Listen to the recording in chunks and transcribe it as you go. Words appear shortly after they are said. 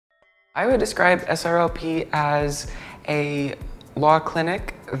I would describe SRLP as a law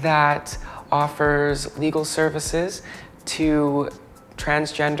clinic that offers legal services to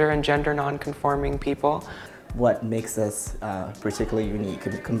transgender and gender non-conforming people. What makes us particularly unique,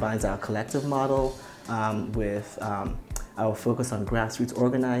 it combines our collective model with our focus on grassroots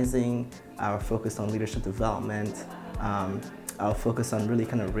organizing, our focus on leadership development, our focus on really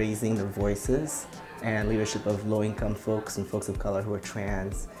kind of raising the voices and leadership of low-income folks and folks of color who are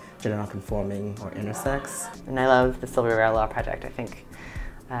trans, gender non-conforming, or intersex. And I love the Rivera Law Project. I think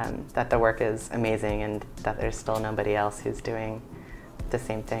that the work is amazing and that there's still nobody else who's doing the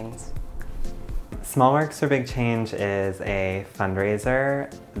same things. Small Works for Big Change is a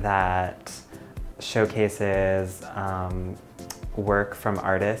fundraiser that showcases work from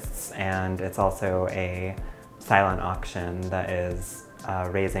artists, and it's also a silent auction that is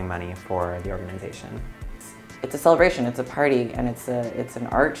raising money for the organization. It's a celebration, it's a party, and it's an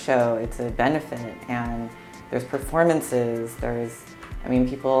art show, it's a benefit, and there's performances,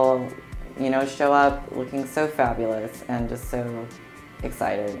 people, show up looking so fabulous and just so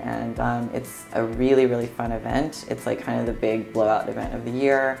excited, and it's a really, really fun event. It's like kind of the big blowout event of the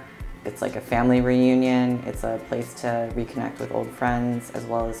year. It's like a family reunion. It's a place to reconnect with old friends as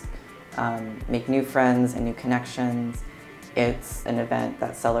well as make new friends and new connections. It's an event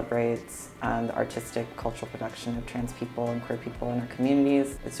that celebrates the artistic, cultural production of trans people and queer people in our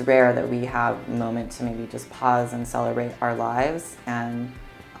communities. It's rare that we have a moment to maybe just pause and celebrate our lives and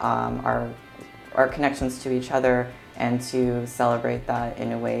our connections to each other, and to celebrate that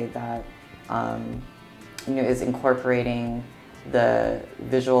in a way that is incorporating the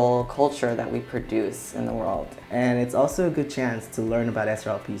visual culture that we produce in the world. And it's also a good chance to learn about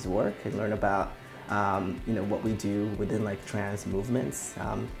SRLP's work and learn about what we do within trans movements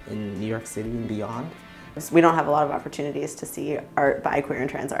in New York City and beyond. We don't have a lot of opportunities to see art by queer and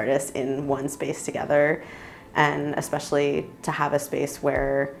trans artists in one space together, and especially to have a space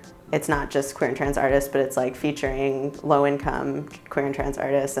where it's not just queer and trans artists, but it's featuring low-income queer and trans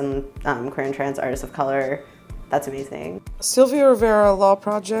artists and queer and trans artists of color. That's amazing. Sylvia Rivera Law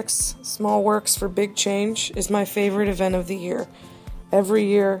Project's Small Works for Big Change is my favorite event of the year. Every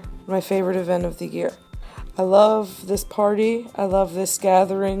year, my favorite event of the year. I love this party. I love this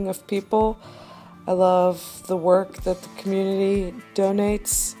gathering of people. I love the work that the community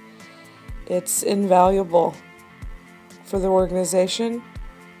donates. It's invaluable for the organization,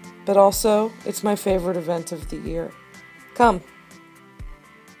 but also it's my favorite event of the year. Come.